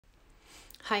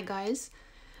Hi guys,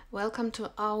 welcome to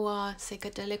our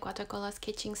psychedelic watercolor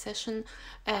sketching session,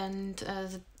 and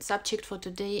the subject for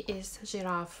today is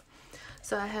giraffe.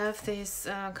 So I have this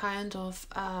kind of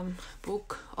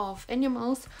book of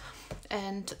animals,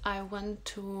 and I want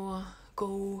to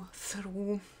go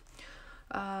through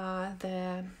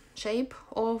the shape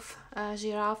of a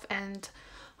giraffe and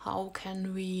how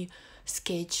can we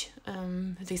sketch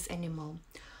this animal.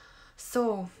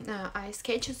 So I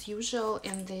sketch as usual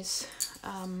in this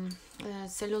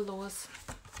cellulose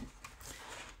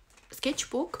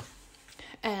sketchbook,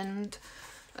 and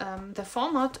the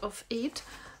format of it,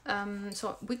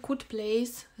 so we could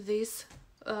place this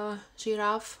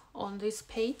giraffe on this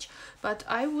page, but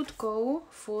I would go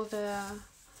for the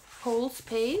whole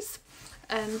space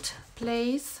and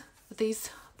place this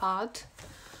part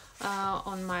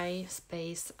on my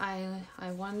space. I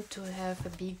want to have a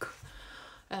big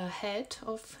head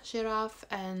of giraffe,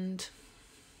 and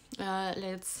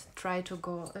let's try to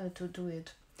go to do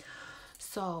it.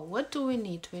 So what do we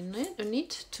need? We need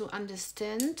to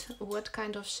understand what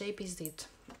kind of shape is it,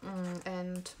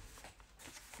 and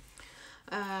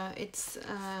it's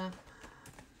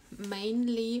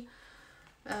mainly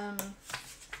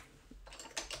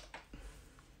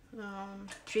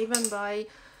driven by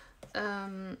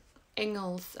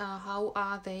angles. How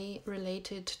are they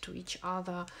related to each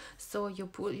other? So you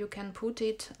can put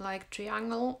it like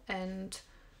triangle, and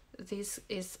this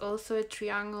is also a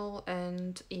triangle,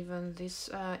 and even this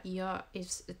ear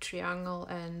is a triangle,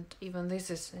 and even this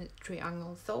is a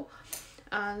triangle. So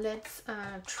let's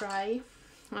try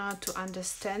to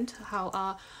understand how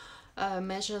are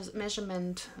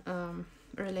measurement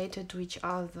related to each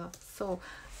other. So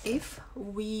if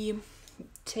we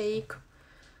take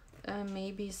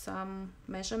maybe some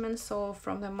measurements, so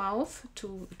from the mouth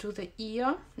to the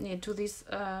ear, to this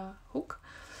hook,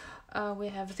 we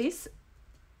have this,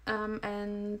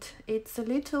 and it's a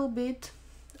little bit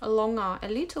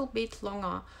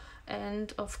longer,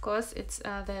 and of course it's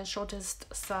the shortest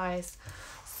size.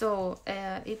 So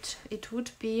it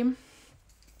would be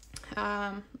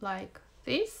like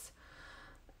this,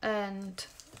 and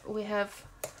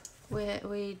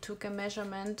we took a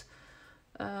measurement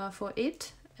for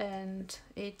it, and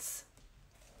it's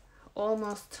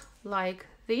almost like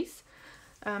this,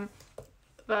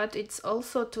 but it's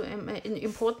also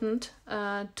important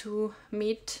to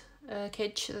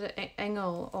catch the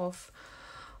angle of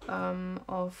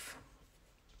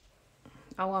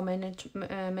our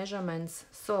measurements.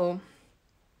 So,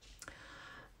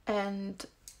 and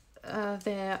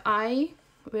the eye,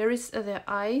 where is the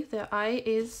eye? The eye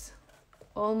is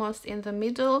almost in the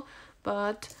middle,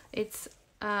 but it's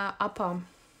upper.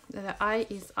 The eye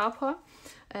is upper,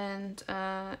 and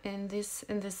in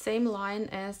the same line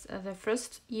as the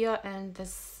first ear and the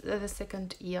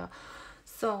second ear.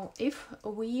 So if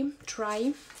we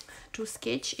try to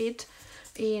sketch it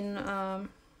in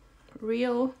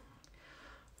real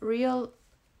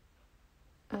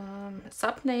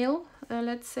thumbnail,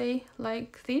 let's say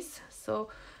like this. So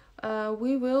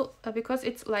we will, because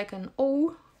it's like an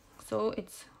O, so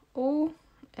it's O,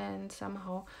 and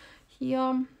somehow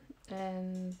here,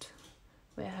 and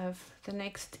we have the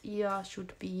next ear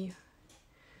should be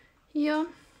here,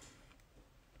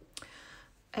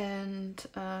 and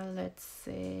let's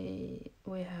say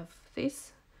we have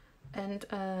this, and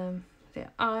the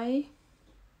eye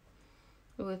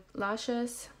with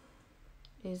lashes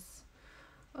is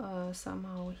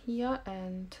somehow here,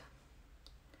 and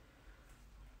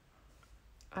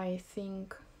I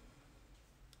think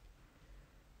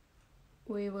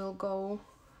we will go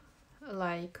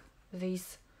like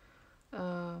this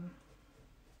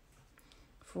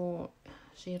for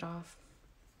giraffe,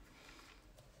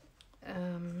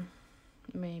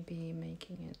 maybe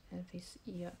making it this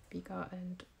ear bigger,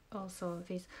 and also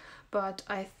this, but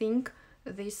I think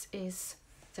this is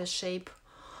the shape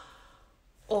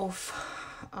of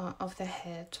the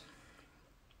head.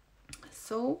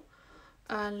 So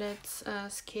let's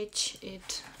sketch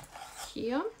it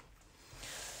here.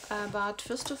 But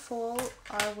first of all,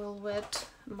 I will wet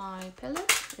my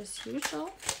palette as usual,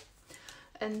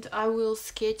 and I will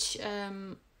sketch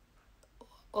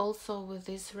also with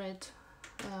this red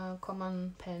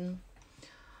common pen.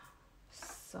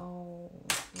 So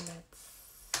let's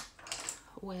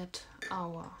wet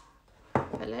our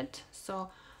palette. So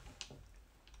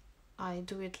I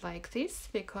do it like this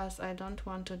because I don't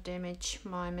want to damage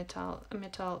my metal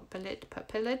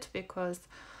palette, because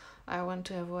I want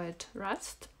to avoid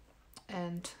rust.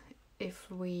 And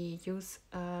if we use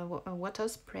a water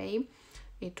spray,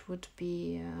 it would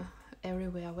be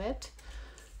everywhere wet.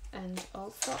 And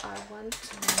also I want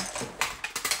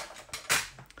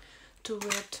to to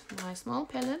wet my small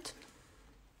palette.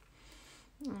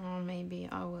 Or maybe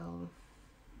I will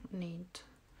need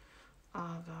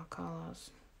other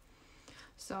colors.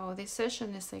 So this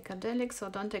session is psychedelic, so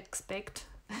don't expect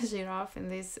a giraffe in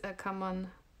this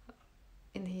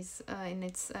in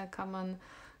its common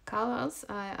colors.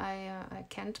 I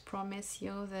can't promise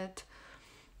you that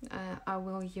I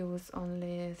will use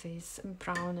only these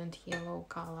brown and yellow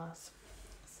colors.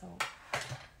 So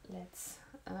let's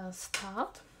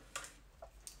start.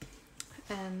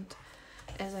 And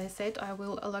as I said, I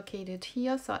will allocate it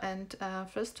here. So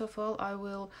first of all, I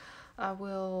will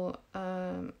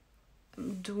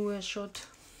do a short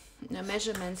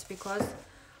measurements, because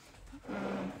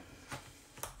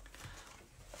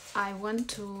I want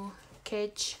to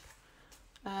catch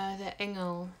the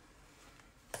angle.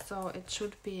 So it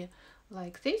should be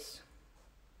like this,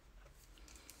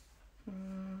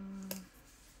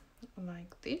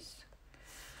 like this,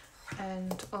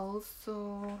 and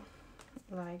also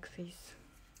like this.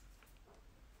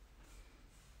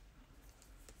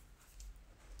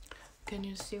 Can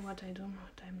you see what I'm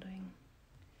doing?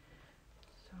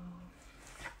 So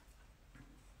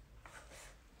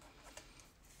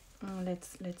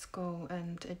let's go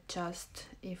and adjust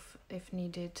if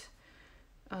needed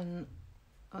on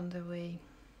the way.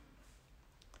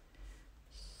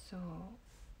 So,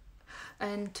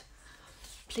 and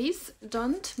please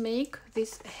don't make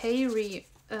this hairy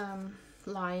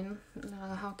line.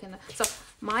 How can I? So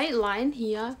my line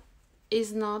here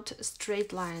is not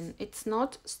straight line. It's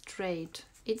not straight.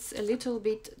 It's a little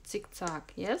bit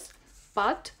zigzag, yes,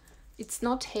 but it's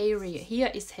not hairy. Here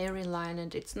is hairy line,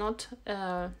 and it's not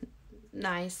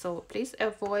nice. So please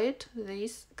avoid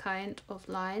these kind of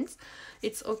lines.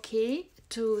 It's okay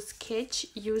to sketch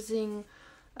using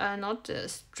not a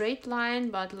straight line,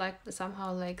 but like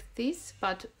somehow like this.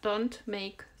 But don't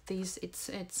make this. It's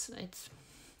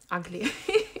ugly.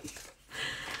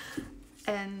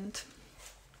 And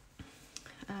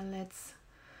let's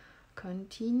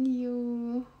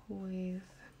continue with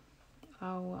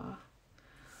our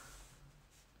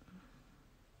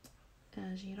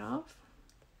giraffe.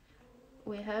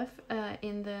 We have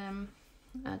in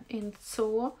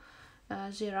zoo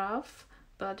giraffe,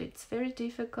 but it's very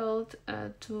difficult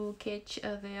to catch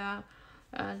their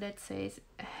let's say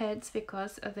heads,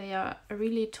 because they are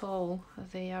really tall.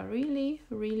 They are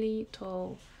really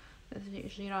tall, the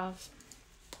giraffes.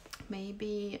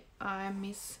 Maybe I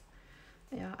miss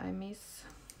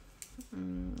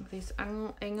this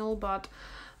angle, but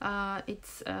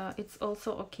it's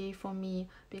also okay for me,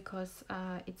 because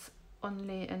it's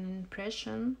only an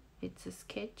impression. It's a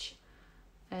sketch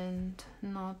and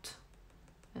not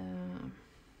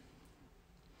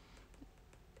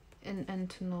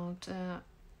and not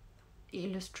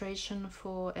illustration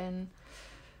for an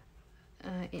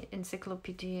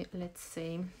encyclopedia, let's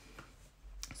say.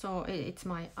 So it's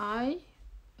my eye,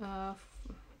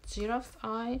 giraffe's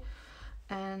eye,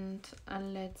 and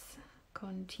let's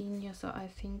continue. So I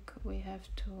think we have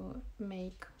to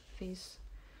make these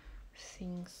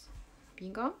things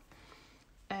bigger,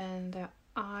 and the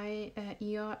eye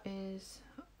ear is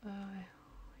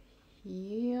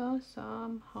here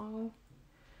somehow.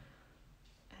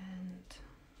 And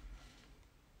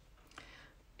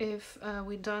if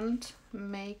we don't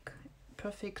make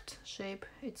perfect shape,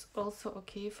 it's also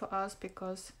okay for us,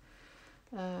 because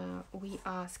we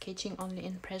are sketching only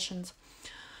impressions.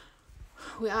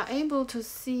 We are able to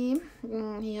see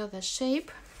here the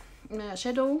shape,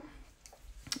 shadow.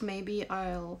 Maybe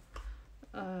I'll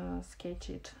sketch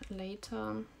it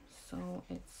later. So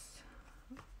it's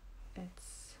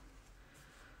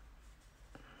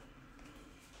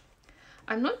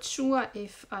I'm not sure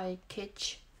if I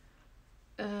catch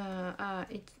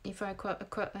if I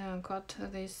got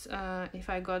this if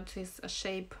I got this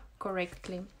shape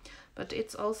correctly, but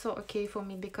it's also okay for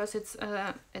me, because it's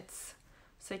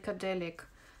psychedelic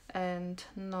and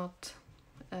not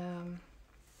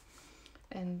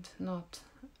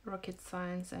rocket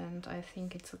science, and I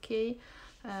think it's okay.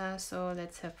 So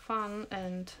let's have fun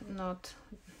and not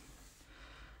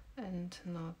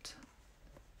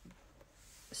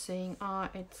saying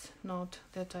it's not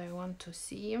that I want to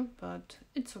see, but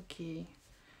it's okay.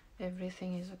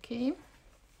 Everything is okay.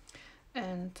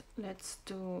 And let's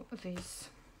do this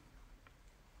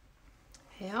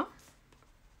hair.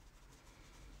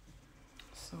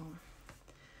 So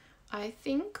I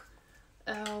think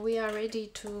we are ready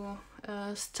to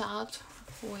start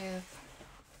with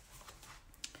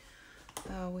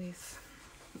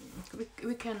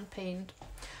we can paint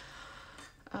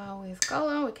with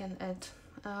color. We can add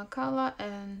color,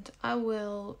 and I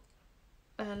will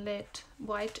let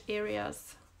white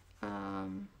areas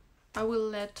I will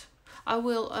let I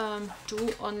will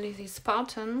do only this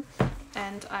pattern,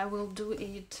 and I will do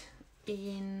it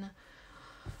in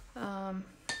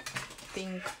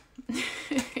pink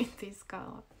in this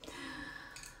color.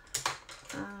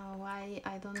 Why,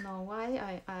 I don't know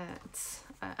why.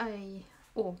 I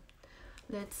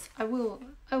will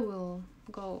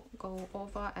go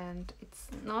over, and it's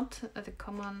not the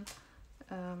common,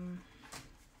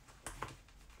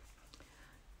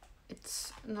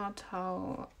 it's not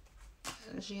how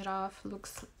a giraffe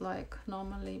looks like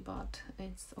normally, but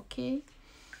it's okay,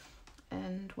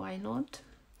 and why not.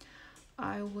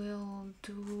 I will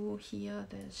do here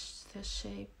the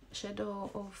shadow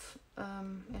of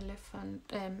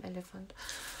elephant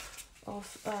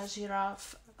of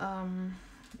giraffe,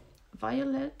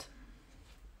 violet.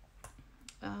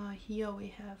 Here we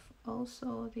have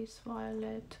also this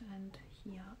violet, and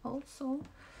here also,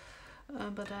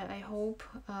 but I hope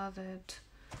that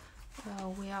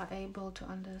we are able to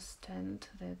understand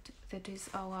that is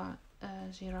our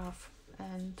giraffe,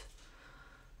 and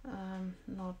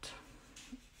not,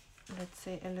 let's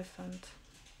say, elephant.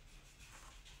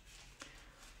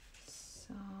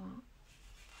 So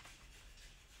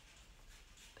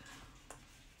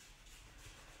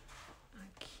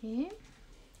okay,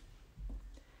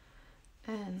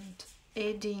 and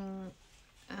adding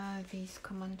these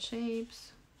common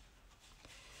shapes,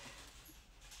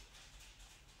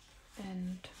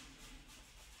 and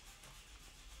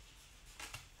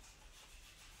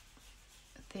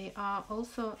they are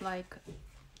also like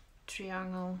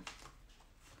triangle.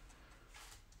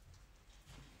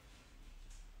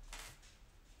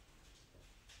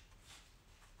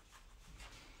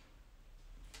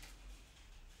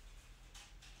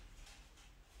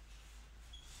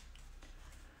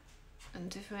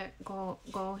 And if I go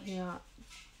here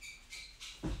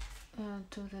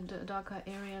to the darker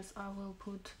areas, I will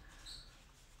put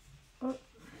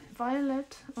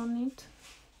violet on it,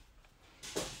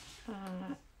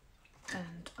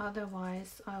 and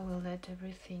otherwise I will let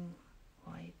everything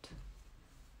white,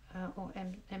 or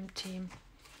empty,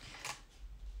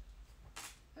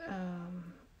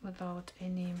 without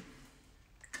any.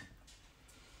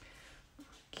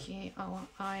 Okay, our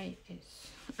eye is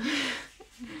a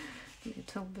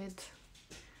little bit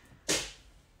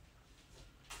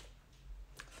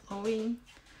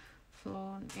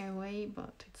flown away,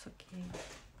 but it's okay.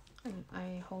 And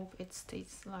I hope it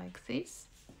stays like this.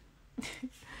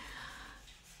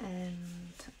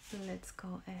 And let's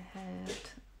go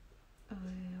ahead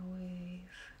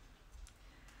with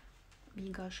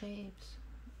bigger shapes.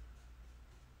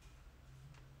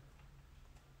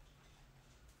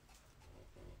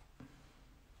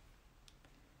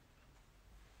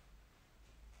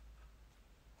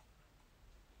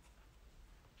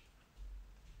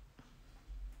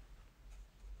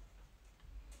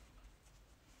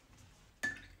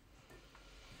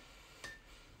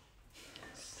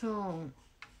 So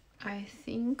I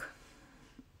think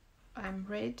I'm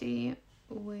ready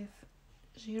with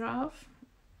giraffe,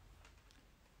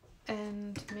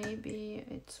 and maybe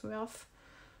it's worth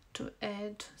to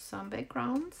add some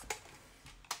backgrounds,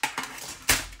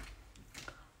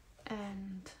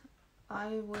 and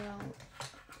I will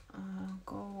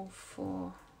go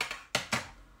for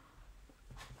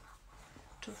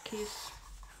turquoise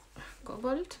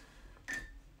cobalt,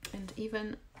 and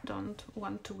even don't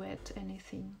want to wet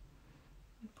anything,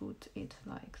 put it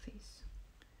like this.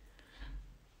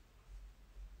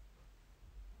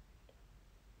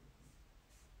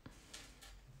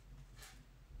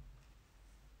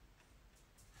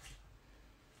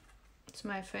 It's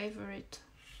my favorite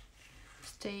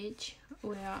stage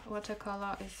where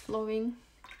watercolor is flowing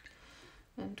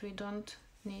and we don't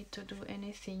need to do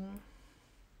anything.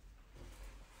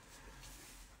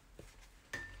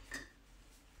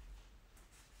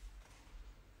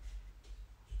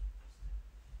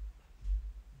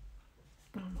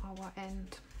 On our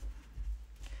end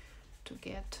to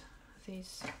get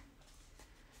these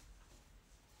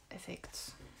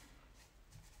effects.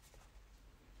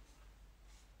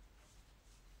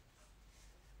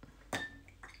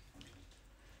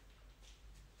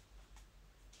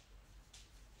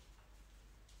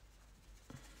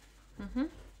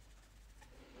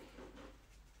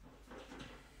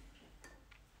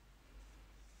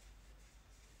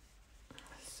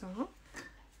 So,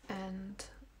 and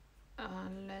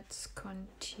let's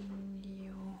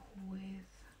continue with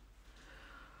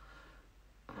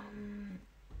I'm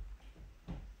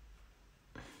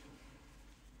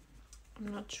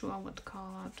not sure what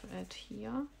color to add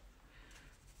here,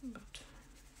 but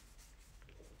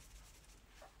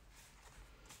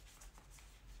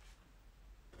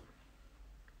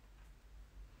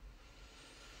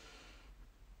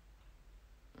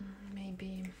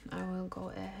go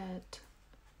ahead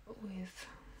with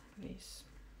this.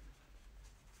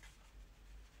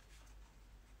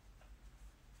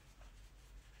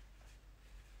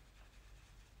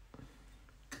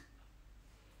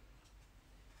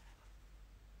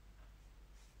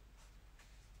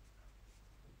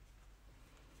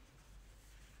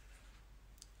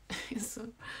 So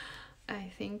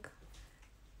I think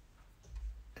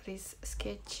this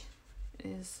sketch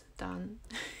is done.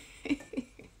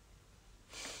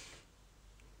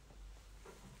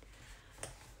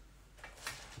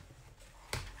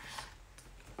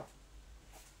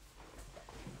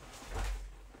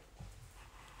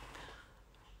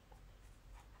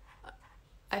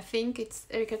 I think it's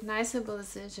recognizable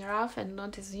as a giraffe and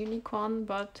not as a unicorn,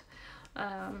 but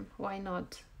why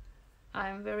not?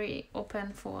 I'm very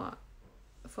open for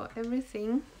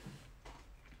everything,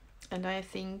 and I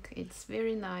think it's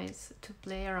very nice to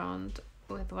play around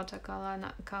with watercolor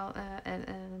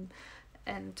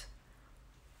and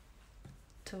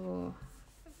to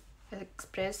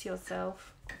express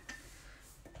yourself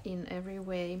in every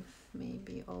way,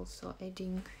 maybe also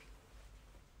adding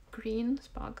green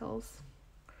sparkles.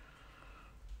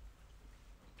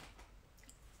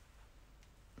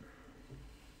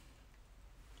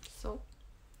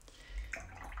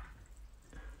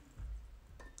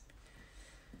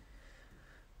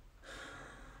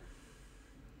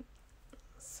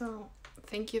 So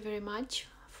thank you very much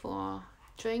for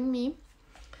joining me.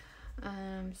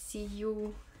 See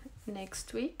you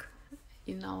next week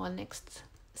in our next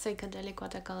psychedelic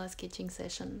watercolor sketching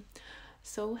session.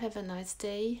 So have a nice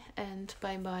day and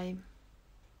bye bye.